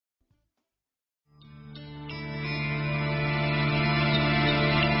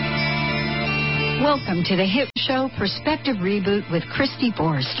Welcome to the hit show Perspective Reboot with Christy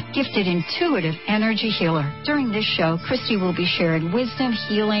Borst, gifted intuitive energy healer. During this show, Christy will be sharing wisdom,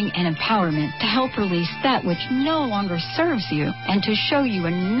 healing, and empowerment to help release that which no longer serves you and to show you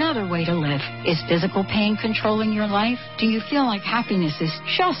another way to live. Is physical pain controlling your life? Do you feel like happiness is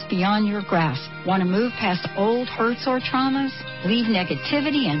just beyond your grasp? Want to move past old hurts or traumas? Leave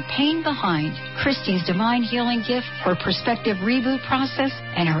negativity and pain behind. Christy's divine healing gift, her Perspective Reboot process,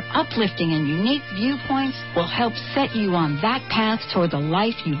 and her uplifting and unique viewpoints will help set you on that path toward the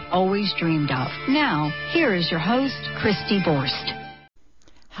life you've always dreamed of. Now, here is your host, Christy Borst.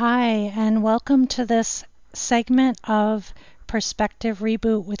 Hi, and welcome to this segment of Perspective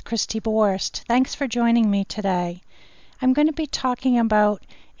Reboot with Christy Borst. Thanks for joining me today. I'm going to be talking about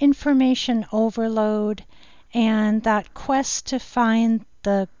information overload and that quest to find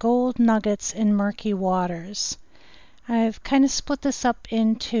the gold nuggets in murky waters. I've kind of split this up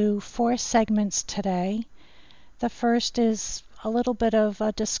into 4 segments today. The first is a little bit of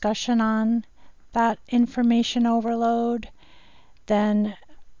a discussion on that information overload, then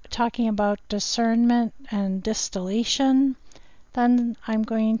talking about discernment and distillation. Then I'm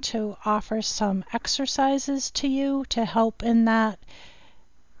going to offer some exercises to you to help in that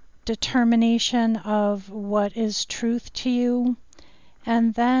determination of what is truth to you,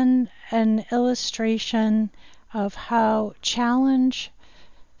 and then an illustration of how challenge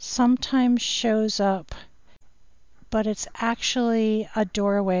sometimes shows up, but it's actually a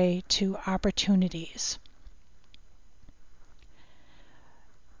doorway to opportunities.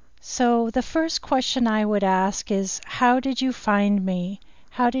 So the first question I would ask is, how did you find me?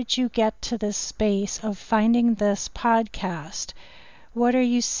 How did you get to this space of finding this podcast? What are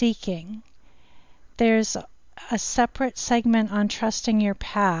you seeking? There's a separate segment on trusting your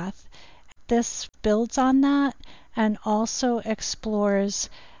path. This builds on that and also explores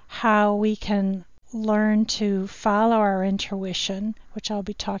how we can learn to follow our intuition, which I'll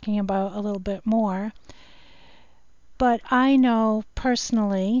be talking about a little bit more. But I know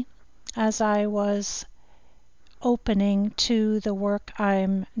personally, as I was opening to the work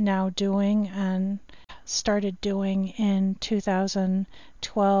I'm now doing and started doing in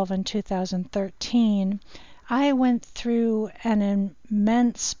 2012 and 2013, I went through an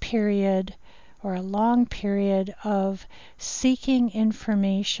immense period or a long period of seeking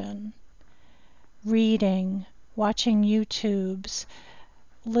information, reading, watching YouTubes,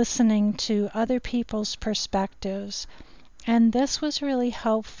 listening to other people's perspectives. And this was really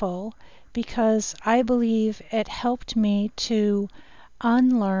helpful because I believe it helped me to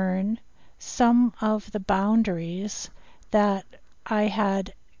unlearn some of the boundaries that I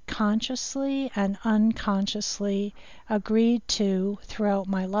had consciously and unconsciously agreed to throughout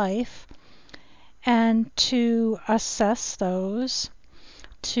my life, and to assess those,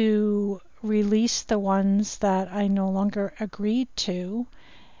 to release the ones that I no longer agreed to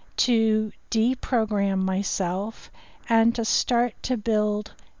deprogram myself, and to start to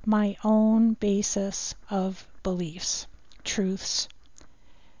build my own basis of beliefs, truths.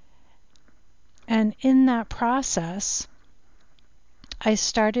 And in that process, I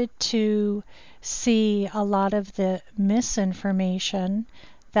started to see a lot of the misinformation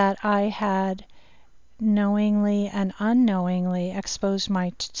that I had knowingly and unknowingly exposed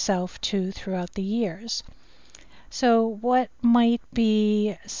myself to throughout the years. So what might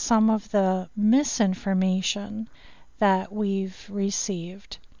be some of the misinformation that we've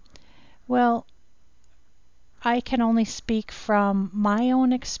received? Well, I can only speak from my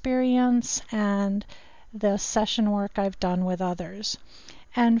own experience and the session work I've done with others.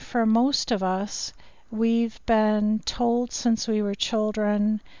 And for most of us, we've been told since we were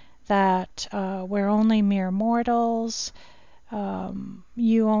children that we're only mere mortals,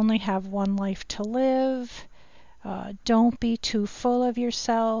 you only have one life to live, don't be too full of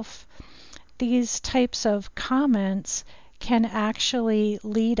yourself. These types of comments can actually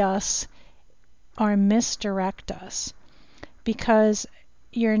lead us or misdirect us, because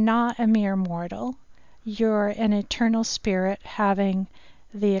you're not a mere mortal. You're an eternal spirit having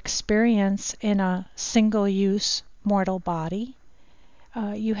the experience in a single-use mortal body.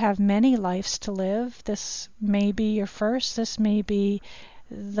 You have many lives to live. This may be your first, this may be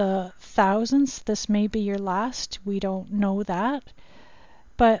the thousandth, this may be your last. We don't know that.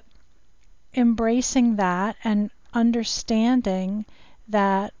 But embracing that and understanding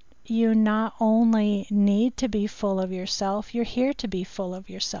that you not only need to be full of yourself, you're here to be full of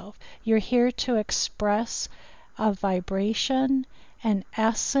yourself. You're here to express a vibration, an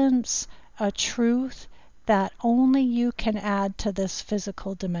essence, a truth that only you can add to this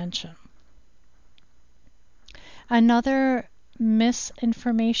physical dimension. Another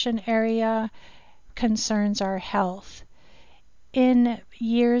misinformation area concerns our health. In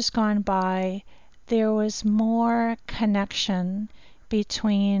years gone by, there was more connection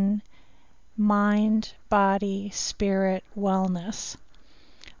between mind, body, spirit, wellness.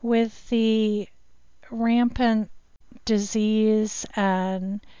 With the rampant disease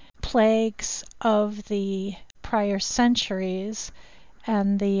and plagues of the prior centuries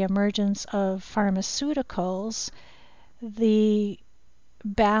and the emergence of pharmaceuticals, the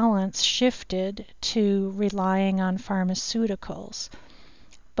balance shifted to relying on pharmaceuticals.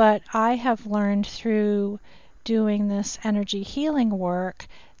 But I have learned through doing this energy healing work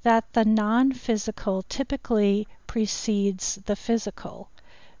that the non-physical typically precedes the physical.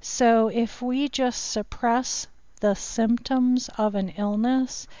 So if we just suppress the symptoms of an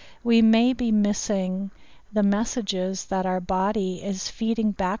illness, we may be missing the messages that our body is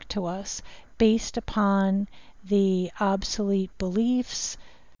feeding back to us based upon the obsolete beliefs,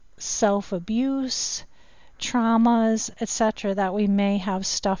 self-abuse, traumas, etc., that we may have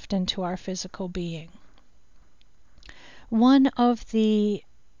stuffed into our physical being. One of the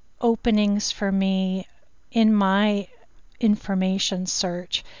openings for me in my information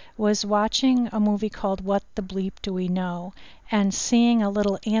search was watching a movie called What the Bleep Do We Know, and seeing a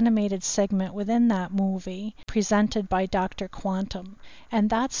little animated segment within that movie presented by Dr. Quantum. And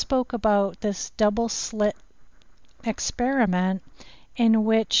that spoke about this double slit experiment in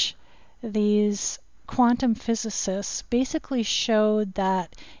which these quantum physicists basically showed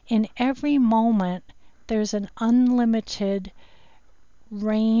that in every moment there's an unlimited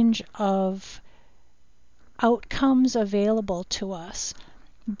range of outcomes available to us.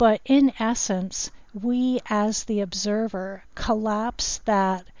 But in essence, we as the observer collapse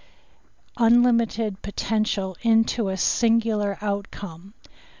that unlimited potential into a singular outcome.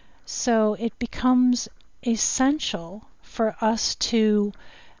 So it becomes essential for us to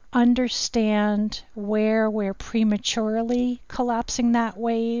understand where we're prematurely collapsing that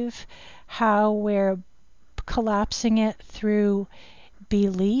wave, how we're collapsing it through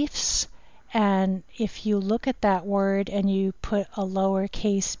beliefs. And if you look at that word and you put a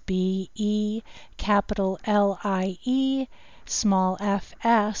lowercase b e, capital L-I-E, small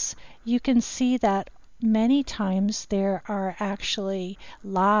f-s, you can see that many times there are actually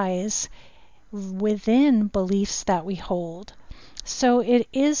lies within beliefs that we hold. So it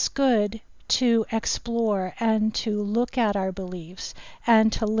is good to explore and to look at our beliefs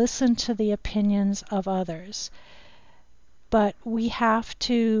and to listen to the opinions of others. But we have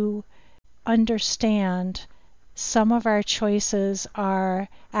to understand some of our choices are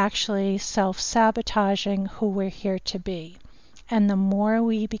actually self-sabotaging who we're here to be. And the more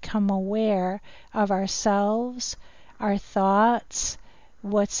we become aware of ourselves, our thoughts,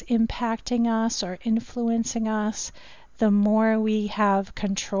 what's impacting us or influencing us, the more we have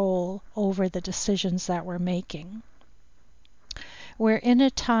control over the decisions that we're making. We're in a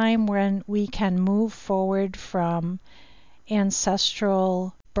time when we can move forward from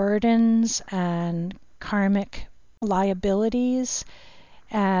ancestral burdens and karmic liabilities,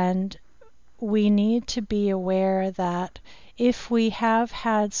 and we need to be aware that if we have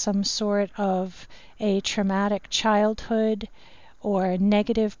had some sort of a traumatic childhood or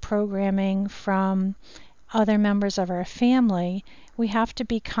negative programming from other members of our family, we have to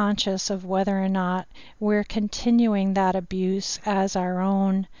be conscious of whether or not we're continuing that abuse as our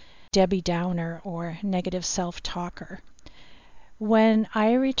own Debbie Downer or negative self-talker. When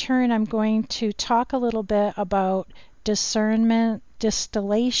I return, I'm going to talk a little bit about discernment,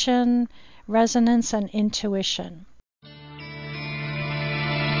 distillation, resonance, and intuition.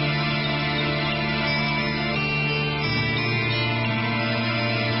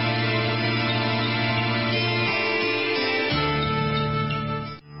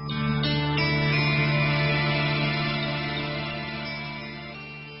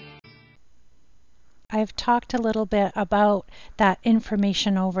 I've talked a little bit about that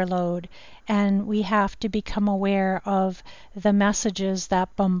information overload, and we have to become aware of the messages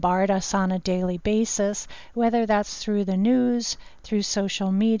that bombard us on a daily basis, whether that's through the news, through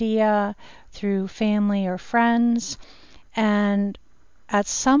social media, through family or friends. And at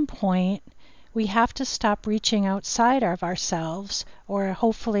some point, we have to stop reaching outside of ourselves, or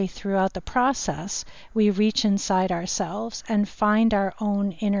hopefully throughout the process, we reach inside ourselves and find our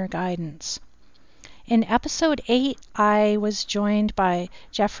own inner guidance. In episode 8, I was joined by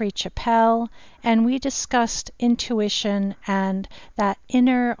Jeffrey Chappell, and we discussed intuition and that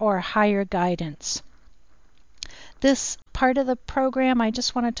inner or higher guidance. This part of the program, I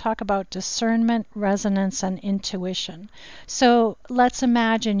just want to talk about discernment, resonance, and intuition. So let's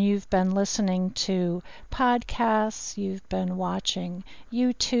imagine you've been listening to podcasts, you've been watching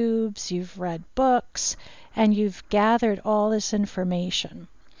YouTubes, you've read books, and you've gathered all this information.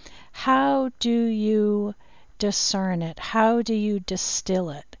 How do you discern it? How do you distill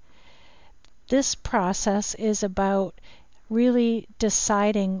it? This process is about really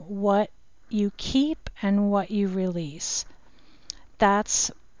deciding what you keep and what you release.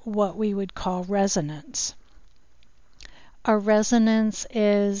 That's what we would call resonance. A resonance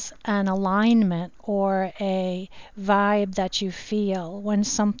is an alignment or a vibe that you feel when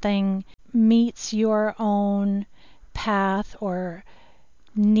something meets your own path or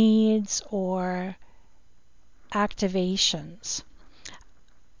needs or activations.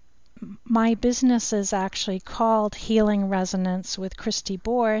 My business is actually called Healing Resonance with Christy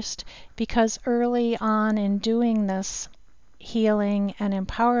Borst because early on in doing this healing and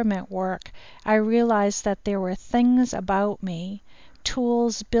empowerment work, I realized that there were things about me,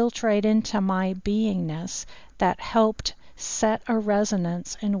 tools built right into my beingness, that helped set a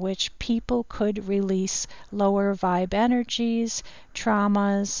resonance in which people could release lower vibe energies,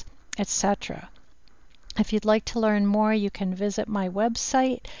 traumas, etc. If you'd like to learn more, you can visit my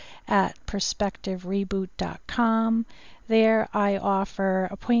website at perspectivereboot.com. There I offer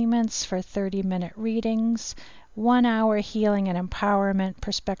appointments for 30-minute readings, 1-hour healing and empowerment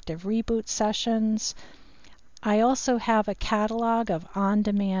perspective reboot sessions. I also have a catalog of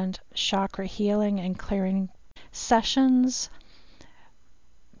on-demand chakra healing and clearing sessions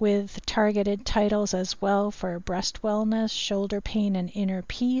with targeted titles as well for breast wellness, shoulder pain, and inner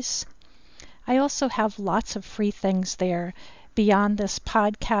peace. I also have lots of free things there. Beyond this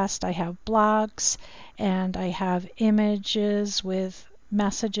podcast, I have blogs and I have images with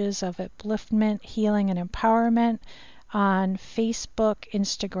messages of upliftment, healing, and empowerment on Facebook,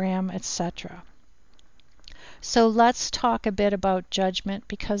 Instagram, etc. So let's talk a bit about judgment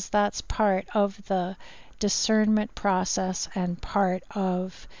because that's part of the discernment process and part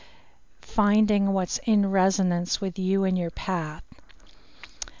of finding what's in resonance with you and your path.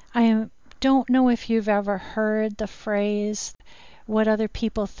 I don't know if you've ever heard the phrase, what other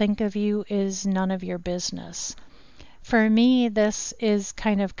people think of you is none of your business. For me, this is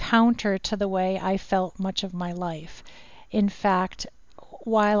kind of counter to the way I felt much of my life. In fact,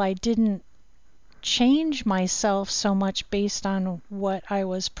 while I didn't change myself so much based on what I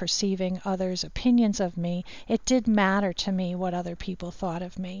was perceiving others' opinions of me, it did matter to me what other people thought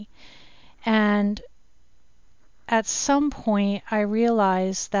of me. And at some point, I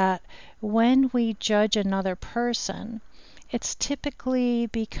realized that when we judge another person, it's typically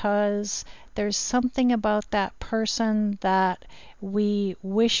because there's something about that person that we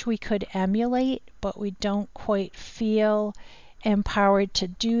wish we could emulate, but we don't quite feel empowered to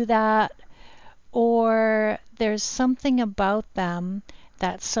do that, or there's something about them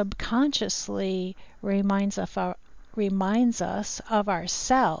that subconsciously reminds us of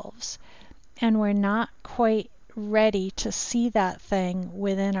ourselves, and we're not quite ready to see that thing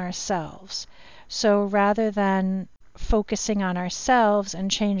within ourselves. So rather than focusing on ourselves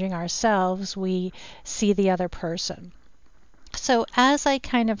and changing ourselves, we see the other person. So as I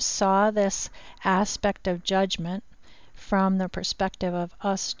kind of saw this aspect of judgment from the perspective of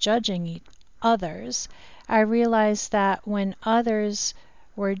us judging others, I realized that when others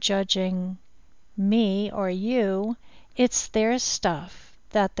were judging me or you, it's their stuff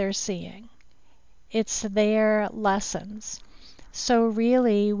that they're seeing. It's their lessons. So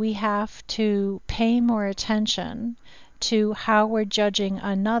really, we have to pay more attention to how we're judging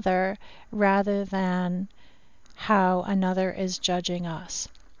another rather than how another is judging us.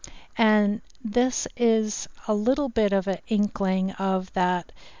 And this is a little bit of an inkling of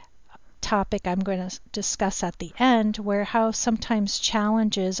that topic I'm going to discuss at the end, where how sometimes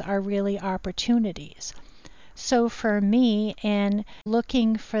challenges are really opportunities. So for me, in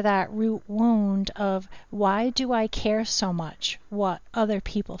looking for that root wound of why do I care so much what other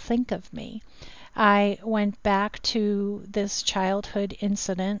people think of me, I went back to this childhood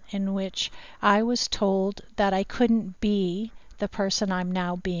incident in which I was told that I couldn't be the person I'm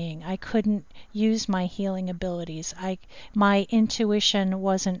now being. I couldn't use my healing abilities. My intuition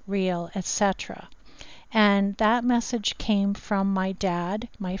wasn't real, etc. And that message came from my dad,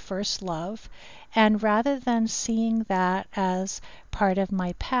 my first love. And rather than seeing that as part of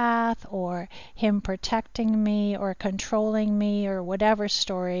my path or him protecting me or controlling me or whatever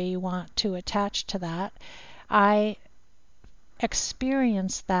story you want to attach to that, I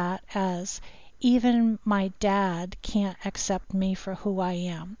experienced that as even my dad can't accept me for who I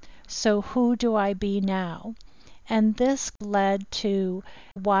am. So who do I be now? And this led to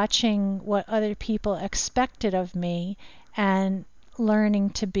watching what other people expected of me and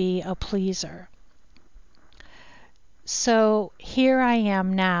learning to be a pleaser. So here I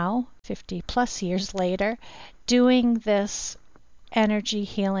am now, 50 plus years later, doing this energy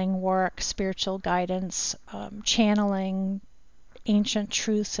healing work, spiritual guidance, channeling ancient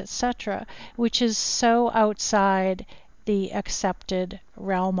truths, etc., which is so outside the accepted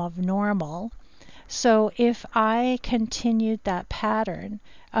realm of normal. So if I continued that pattern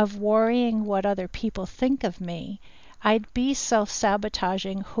of worrying what other people think of me, I'd be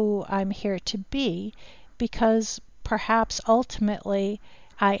self-sabotaging who I'm here to be, because perhaps ultimately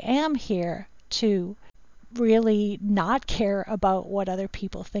I am here to really not care about what other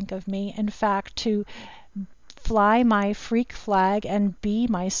people think of me. In fact, to fly my freak flag and be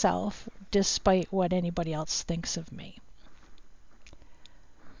myself despite what anybody else thinks of me.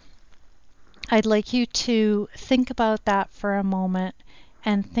 I'd like you to think about that for a moment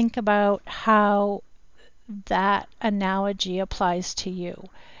and think about how that analogy applies to you.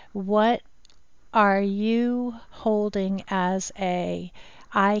 What are you holding as a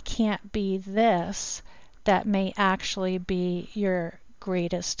I can't be this that may actually be your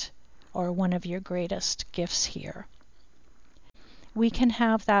greatest or one of your greatest gifts here? We can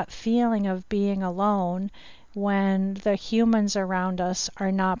have that feeling of being alone when the humans around us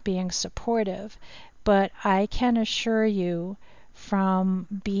are not being supportive. But I can assure you, from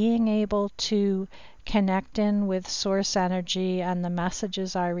being able to connect in with source energy and the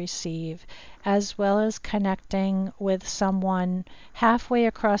messages I receive, as well as connecting with someone halfway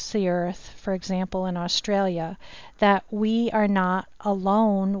across the earth, for example in Australia, that we are not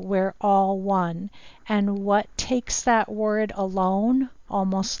alone, we're all one. And what takes that word alone,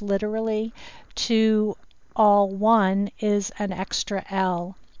 almost literally, to all one is an extra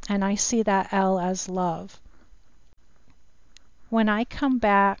L, and I see that L as love. When I come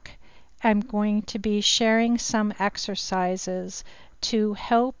back, I'm going to be sharing some exercises to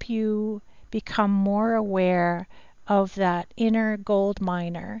help you become more aware of that inner gold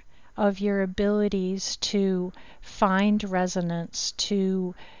miner, of your abilities to find resonance,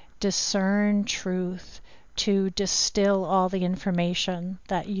 to discern truth, to distill all the information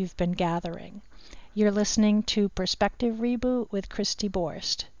that you've been gathering. You're listening to Perspective Reboot with Christy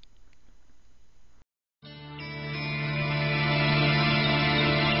Borst.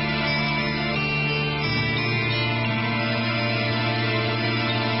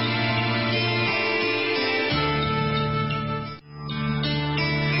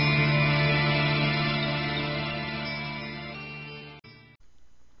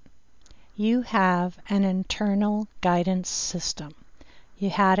 You have an internal guidance system. You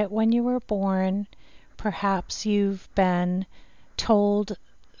had it when you were born. Perhaps you've been told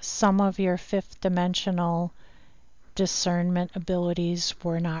some of your fifth dimensional discernment abilities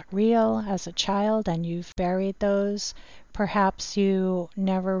were not real as a child and you've buried those. Perhaps you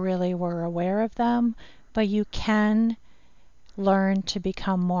never really were aware of them, but you can learn to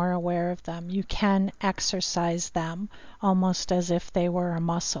become more aware of them. You can exercise them almost as if they were a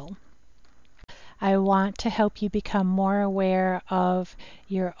muscle. I want to help you become more aware of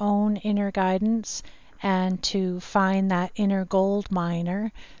your own inner guidance and to find that inner gold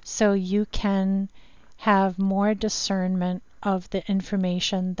miner so you can have more discernment of the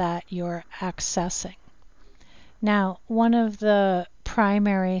information that you're accessing. Now, one of the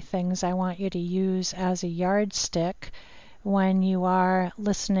primary things I want you to use as a yardstick when you are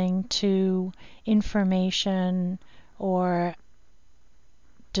listening to information or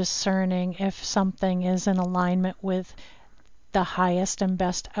discerning if something is in alignment with the highest and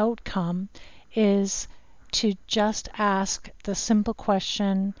best outcome is to just ask the simple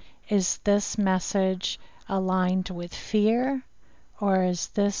question, is this message aligned with fear or is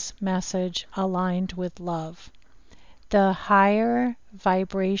this message aligned with love? The higher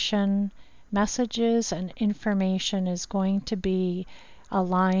vibration messages and information is going to be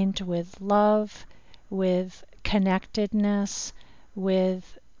aligned with love, with connectedness,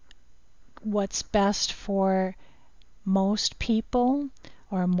 with what's best for most people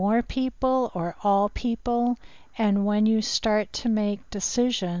or more people or all people. And when you start to make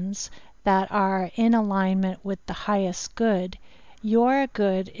decisions that are in alignment with the highest good, your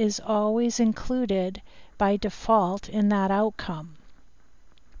good is always included by default in that outcome.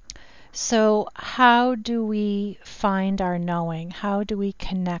 So how do we find our knowing? How do we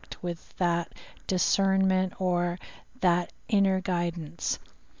connect with that discernment or that inner guidance?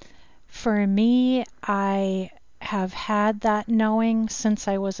 For me, I have had that knowing since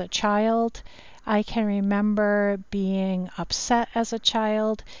I was a child. I can remember being upset as a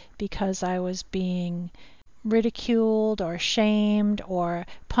child because I was being ridiculed or shamed or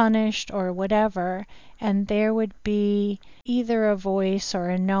punished or whatever, and there would be either a voice or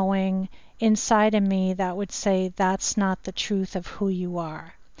a knowing inside of me that would say that's not the truth of who you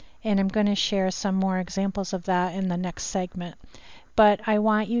are. And I'm going to share some more examples of that in the next segment. But I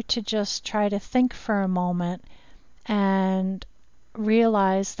want you to just try to think for a moment and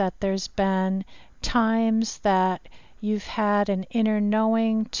realize that there's been times that you've had an inner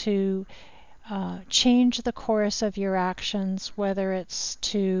knowing to change the course of your actions, whether it's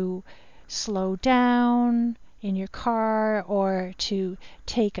to slow down in your car or to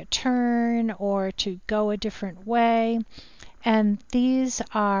take a turn or to go a different way. And these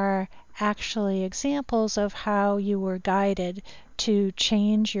are actually examples of how you were guided to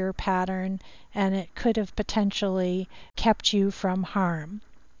change your pattern, and it could have potentially kept you from harm.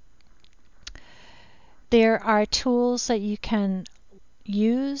 There are tools that you can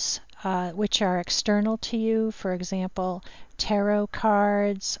use which are external to you. For example, tarot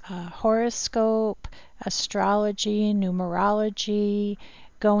cards, horoscope, astrology, numerology,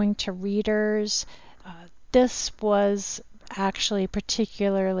 going to readers. This was actually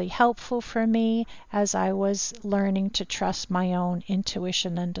particularly helpful for me as I was learning to trust my own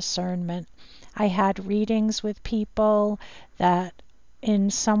intuition and discernment. I had readings with people that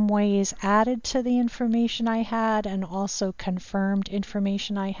in some ways added to the information I had and also confirmed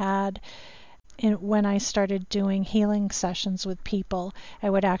information I had. When I started doing healing sessions with people, I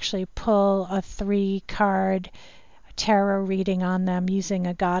would actually pull a 3-card tarot reading on them using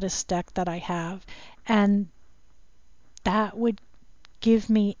a goddess deck that I have. And that would give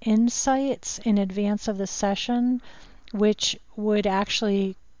me insights in advance of the session, which would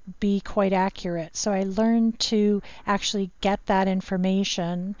actually be quite accurate. So I learned to actually get that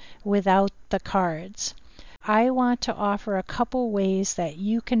information without the cards. I want to offer a couple ways that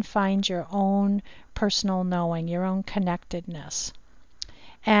you can find your own personal knowing, your own connectedness.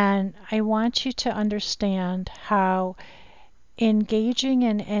 And I want you to understand how engaging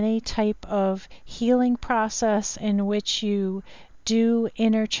in any type of healing process in which you do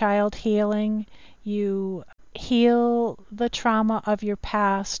inner child healing, you heal the trauma of your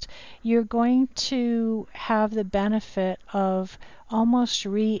past, you're going to have the benefit of almost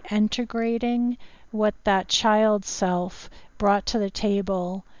reintegrating what that child self brought to the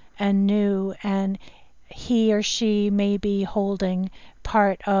table and knew, and he or she may be holding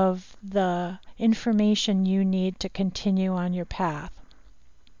part of the information you need to continue on your path.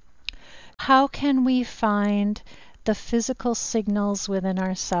 How can we find the physical signals within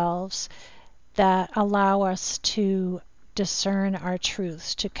ourselves that allow us to discern our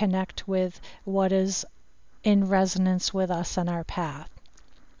truths, to connect with what is in resonance with us and our path?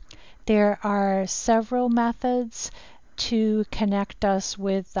 There are several methods to connect us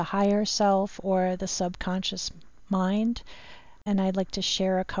with the higher self or the subconscious mind, and I'd like to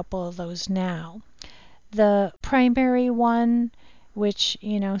share a couple of those now. The primary one, which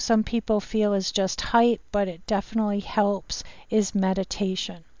some people feel is just hype, but it definitely helps, is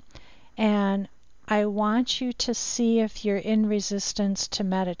meditation. And I want you to see if you're in resistance to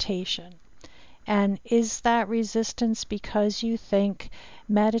meditation. And is that resistance because you think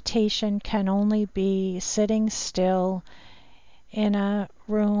meditation can only be sitting still in a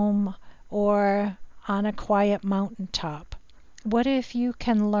room or on a quiet mountaintop? What if you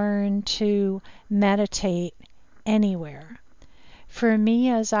can learn to meditate anywhere? For me,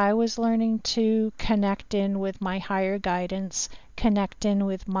 as I was learning to connect in with my higher guidance, connect in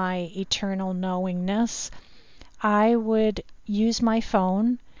with my eternal knowingness, I would use my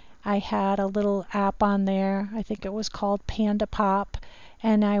phone. I had a little app on there, I think it was called Panda Pop,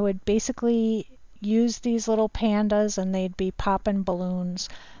 and I would basically use these little pandas and they'd be popping balloons.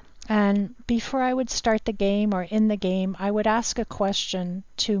 And before I would start the game or in the game, I would ask a question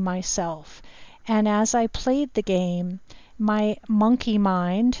to myself. And as I played the game, my monkey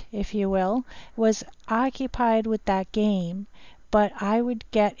mind, if you will, was occupied with that game, but I would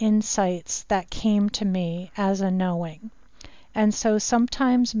get insights that came to me as a knowing. And so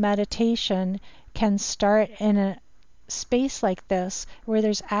sometimes meditation can start in a space like this where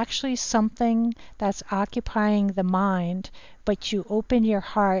there's actually something that's occupying the mind, but you open your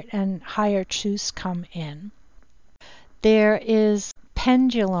heart and higher truths come in. There is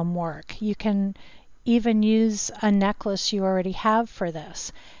pendulum work. You can even use a necklace you already have for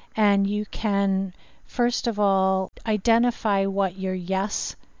this. And you can, first of all, identify what your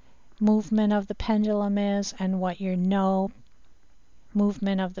yes movement of the pendulum is and what your no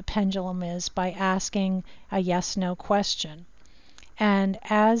movement of the pendulum is by asking a yes-no question. And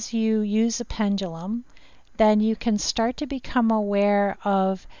as you use a pendulum, then you can start to become aware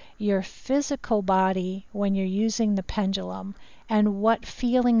of your physical body when you're using the pendulum and what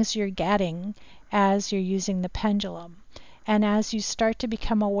feelings you're getting as you're using the pendulum. And as you start to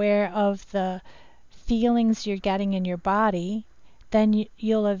become aware of the feelings you're getting in your body, then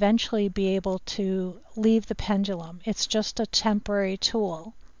you'll eventually be able to leave the pendulum. It's just a temporary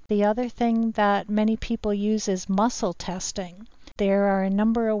tool. The other thing that many people use is muscle testing. There are a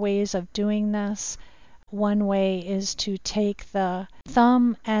number of ways of doing this. One way is to take the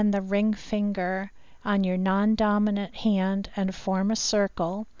thumb and the ring finger on your non-dominant hand and form a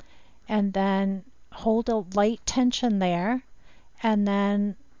circle, and then hold a light tension there, and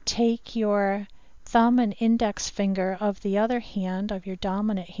then take your thumb and index finger of the other hand, of your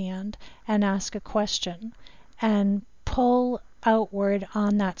dominant hand, and ask a question, and pull outward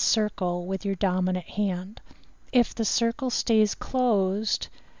on that circle with your dominant hand. If the circle stays closed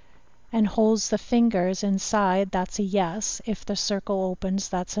and holds the fingers inside, that's a yes. If the circle opens,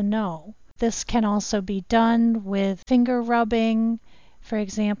 that's a no. This can also be done with finger rubbing. For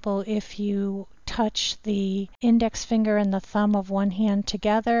example, if you touch the index finger and the thumb of one hand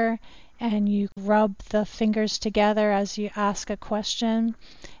together and you rub the fingers together as you ask a question,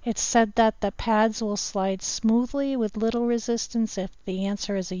 it's said that the pads will slide smoothly with little resistance if the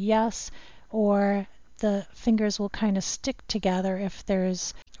answer is a yes, or the fingers will kind of stick together if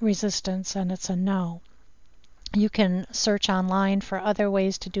there's resistance and it's a no. You can search online for other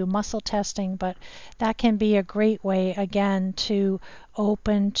ways to do muscle testing, but that can be a great way, again, to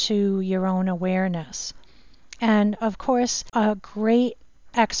open to your own awareness. And of course, a great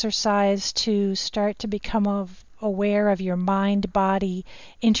exercise to start to become aware of your mind-body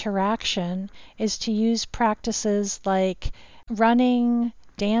interaction is to use practices like running,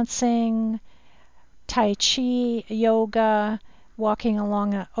 dancing, Tai Chi, yoga, walking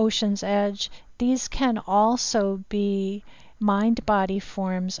along an ocean's edge. These can also be mind-body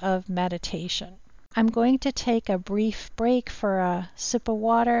forms of meditation. I'm going to take a brief break for a sip of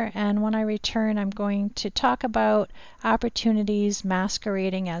water, and when I return, I'm going to talk about opportunities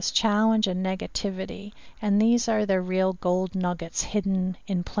masquerading as challenge and negativity. And these are the real gold nuggets hidden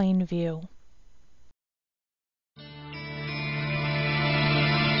in plain view.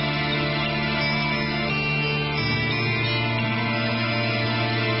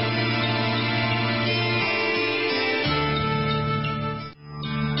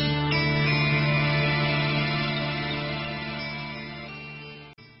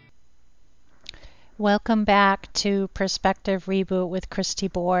 Welcome back to Perspective Reboot with Christy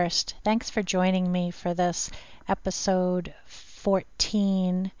Borst. Thanks for joining me for this episode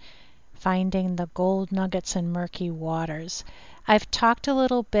 14, Finding the Gold Nuggets in Murky Waters. I've talked a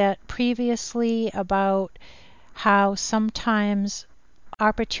little bit previously about how sometimes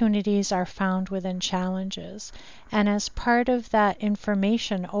opportunities are found within challenges. And as part of that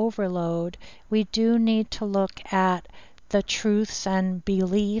information overload, we do need to look at the truths and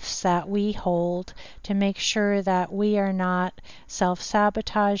beliefs that we hold to make sure that we are not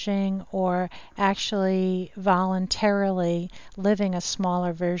self-sabotaging or actually voluntarily living a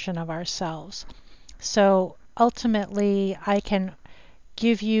smaller version of ourselves. So ultimately, I can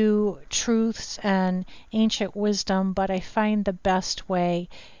give you truths and ancient wisdom, but I find the best way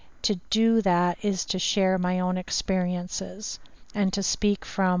to do that is to share my own experiences and to speak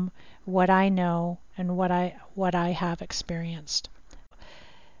from what I know and what I have experienced.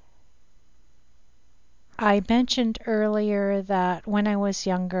 I mentioned earlier that when I was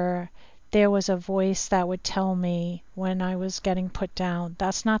younger, there was a voice that would tell me when I was getting put down,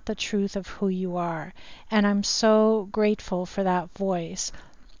 that's not the truth of who you are. And I'm so grateful for that voice.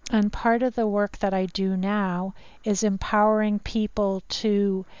 And part of the work that I do now is empowering people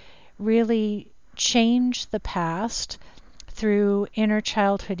to really change the past through inner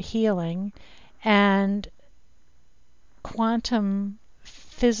childhood healing. And quantum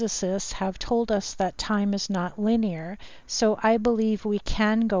physicists have told us that time is not linear, so I believe we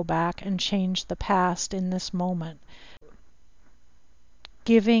can go back and change the past in this moment.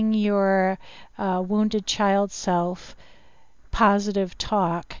 Giving your wounded child self positive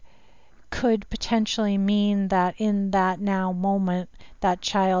talk could potentially mean that in that now moment, that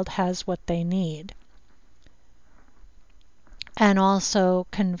child has what they need. And also,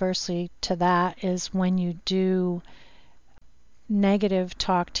 conversely to that, is when you do negative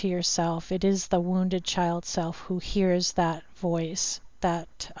talk to yourself, it is the wounded child self who hears that voice,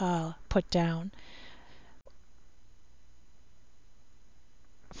 that put down.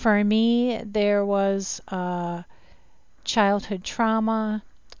 For me, there was childhood trauma,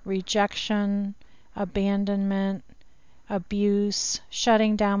 rejection, abandonment, abuse,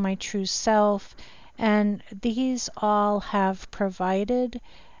 shutting down my true self, And these all have provided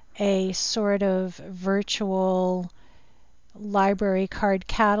a sort of virtual library card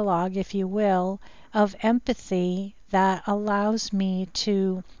catalog, if you will, of empathy that allows me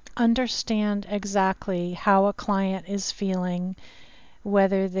to understand exactly how a client is feeling,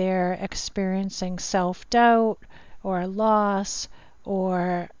 whether they're experiencing self-doubt or loss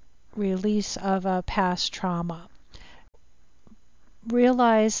or release of a past trauma.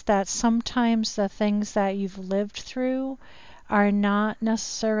 Realize that sometimes the things that you've lived through are not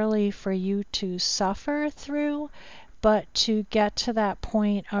necessarily for you to suffer through, but to get to that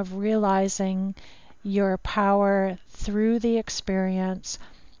point of realizing your power through the experience,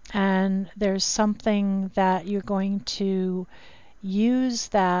 and there's something that you're going to use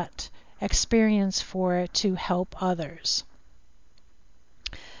that experience for to help others.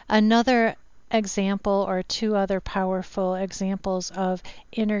 Another example, or two other powerful examples of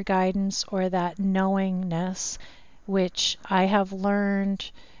inner guidance or that knowingness, which I have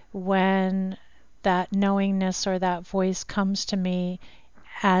learned when that knowingness or that voice comes to me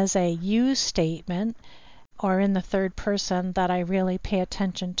as a you statement or in the third person, that I really pay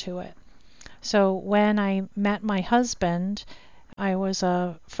attention to it. So when I met my husband, I was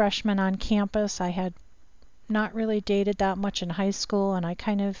a freshman on campus. I had not really dated that much in high school, and I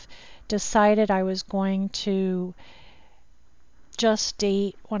kind of decided I was going to just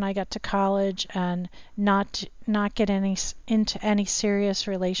date when I got to college and not get into any serious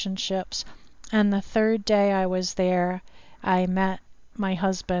relationships. And the third day I was there, I met my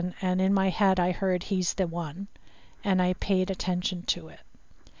husband, and in my head I heard he's the one, and I paid attention to it.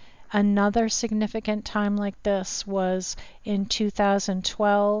 Another significant time like this was in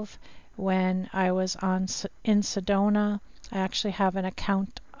 2012 when I was in Sedona. I actually have an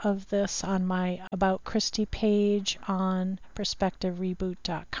account of this on my About Christy page on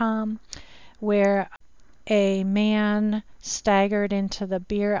perspectivereboot.com, where a man staggered into the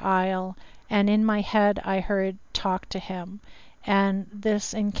beer aisle, and in my head I heard talk to him. And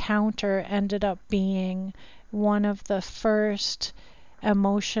this encounter ended up being one of the first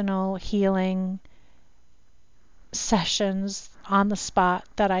emotional healing sessions on the spot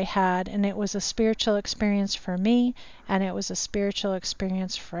that I had, and it was a spiritual experience for me, and it was a spiritual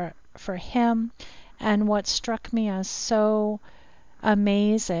experience for him. And what struck me as so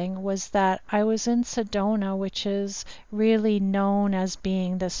amazing was that I was in Sedona, which is really known as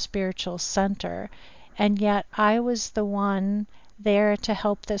being the spiritual center, and yet I was the one there to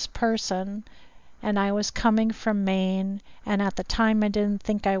help this person. And I was coming from Maine, and at the time I didn't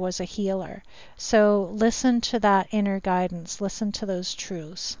think I was a healer. So listen to that inner guidance, listen to those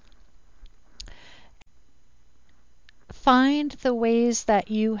truths. Find the ways that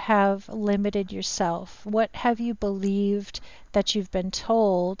you have limited yourself. What have you believed that you've been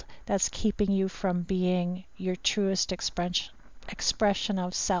told that's keeping you from being your truest expression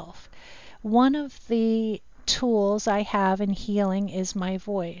of self? One of the tools I have in healing is my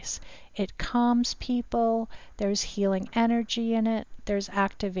voice. It calms people, there's healing energy in it, there's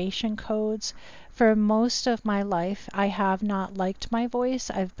activation codes. For most of my life, I have not liked my voice.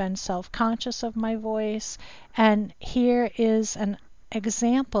 I've been self-conscious of my voice. And here is an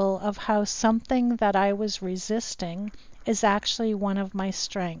example of how something that I was resisting is actually one of my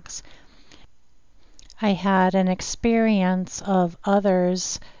strengths. I had an experience of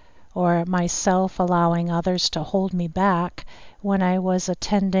others, or myself allowing others to hold me back, when I was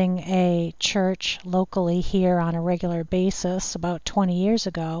attending a church locally here on a regular basis about 20 years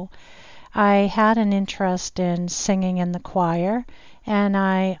ago. I had an interest in singing in the choir, and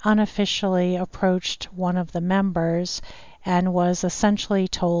I unofficially approached one of the members and was essentially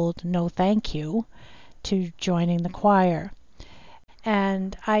told no thank you to joining the choir.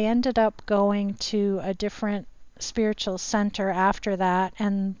 And I ended up going to a different spiritual center after that,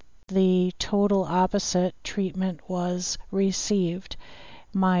 and the total opposite treatment was received.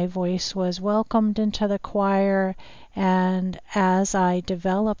 My voice was welcomed into the choir, and as I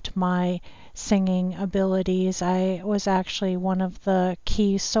developed my singing abilities, I was actually one of the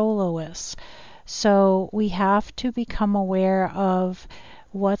key soloists. So we have to become aware of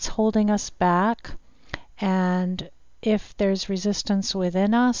what's holding us back, and if there's resistance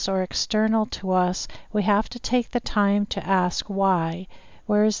within us or external to us, we have to take the time to ask why.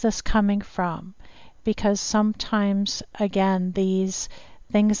 Where is this coming from? Because sometimes, again, these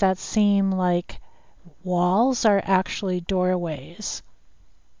things that seem like walls are actually doorways.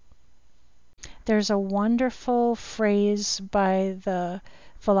 There's a wonderful phrase by the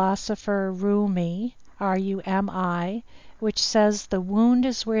philosopher Rumi, R-U-M-I, which says, "The wound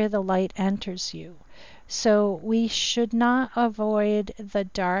is where the light enters you." So we should not avoid the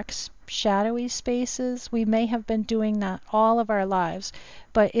dark shadowy spaces, we may have been doing that all of our lives.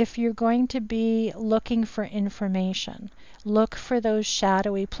 But if you're going to be looking for information, look for those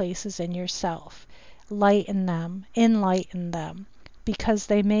shadowy places in yourself. Lighten them, enlighten them, because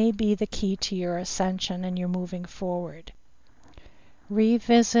they may be the key to your ascension and your moving forward.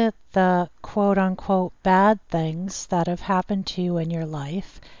 Revisit the quote-unquote bad things that have happened to you in your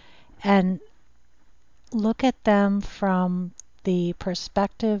life and look at them from the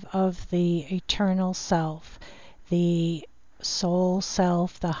perspective of the eternal self, the soul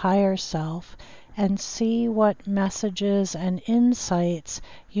self, the higher self, and see what messages and insights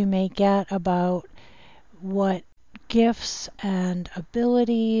you may get about what gifts and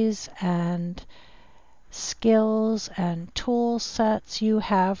abilities and skills and tool sets you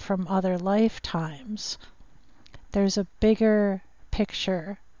have from other lifetimes. There's a bigger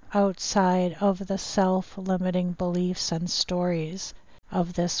picture outside of the self-limiting beliefs and stories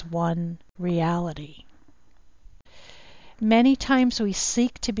of this one reality. Many times we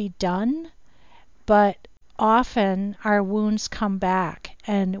seek to be done, but often our wounds come back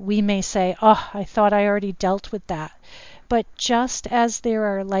and we may say, oh, I thought I already dealt with that. But just as there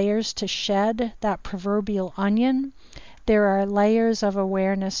are layers to shed, that proverbial onion, there are layers of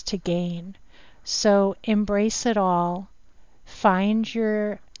awareness to gain. So embrace it all, find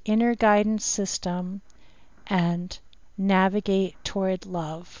your inner guidance system, and navigate toward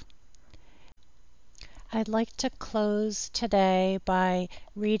love. I'd like to close today by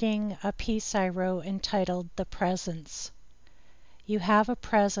reading a piece I wrote entitled The Presence. You have a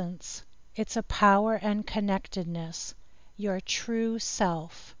presence. It's a power and connectedness, your true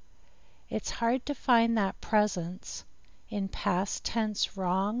self. It's hard to find that presence in past tense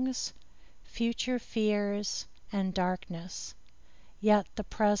wrongs, future fears, and darkness. Yet the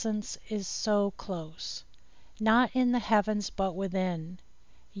presence is so close. Not in the heavens but within.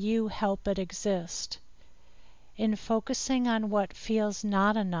 You help it exist. In focusing on what feels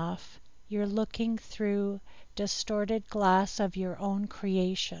not enough, you're looking through distorted glass of your own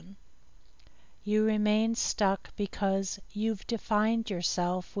creation. You remain stuck because you've defined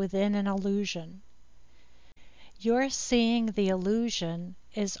yourself within an illusion. Your seeing the illusion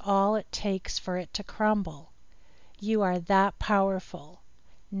is all it takes for it to crumble. You are that powerful.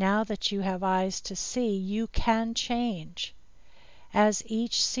 Now that you have eyes to see, you can change. As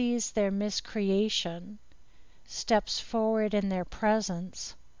each sees their miscreation, steps forward in their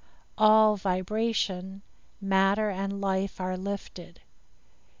presence, all vibration, matter, and life are lifted.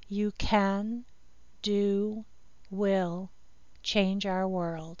 You can, do, will change our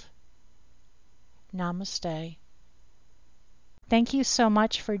world. Namaste. Thank you so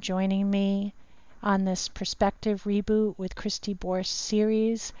much for joining me on this Perspective Reboot with Christy Borst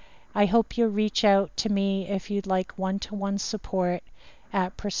series. I hope you'll reach out to me if you'd like one-to-one support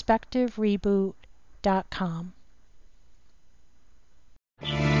at perspectivereboot.com.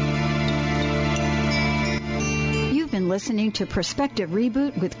 You've been listening to Perspective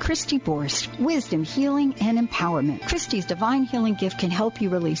Reboot with Christy Borst. Wisdom, healing, and empowerment. Christy's divine healing gift can help you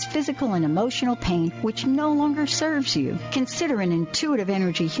release physical and emotional pain which no longer serves you. Consider an intuitive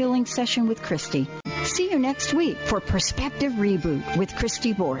energy healing session with Christy. See you next week for Perspective Reboot with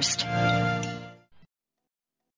Christy Borst.